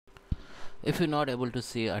If you're not able to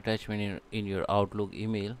see attachment in your Outlook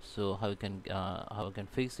email, so how you can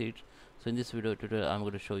fix it. So in this video tutorial I'm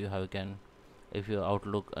going to show you how you can, if your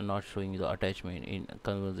Outlook are not showing you the attachment in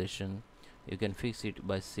conversation, you can fix it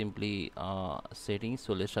by simply settings.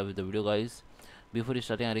 So let's start with the video, guys. Before you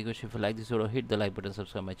starting, I request, if you like this video, hit the like button,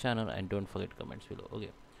 subscribe my channel, and don't forget comments below. Okay,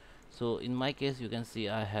 so in my case you can see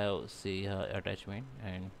I have attachment,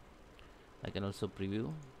 and I can also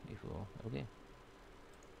preview if you, okay.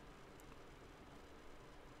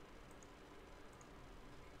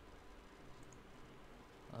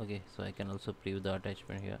 Okay, so I can also preview the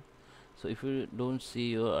attachment here. So if you don't see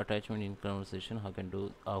your attachment in conversation, how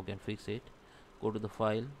can fix it? Go to the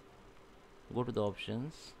file, go to the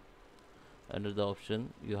options. Under the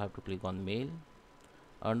option you have to click on mail.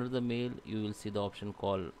 Under the mail you will see the option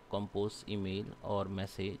called compose email or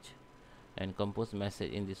message, and compose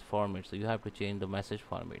message in this format. So you have to change the message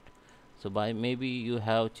format. So by maybe you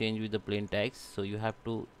have changed with the plain text, so you have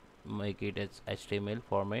to make it as HTML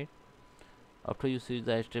format. After you see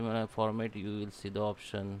the HTML format, you will see the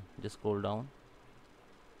option, just scroll down,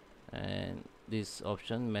 and this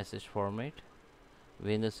option message format.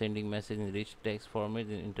 When the sending message in rich text format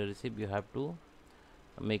in inter receipt, you have to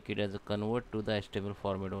make it as a convert to the HTML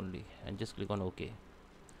format only, and just click on OK.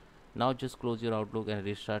 Now just close your Outlook and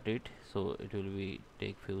restart it. So it will be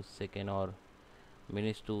take few seconds or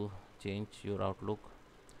minutes to change your Outlook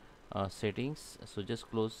settings. So just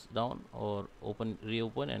close down or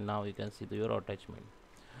reopen, and now you can see your attachment.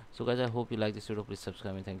 So guys, I hope you like this video. Please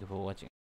subscribe and thank you for watching.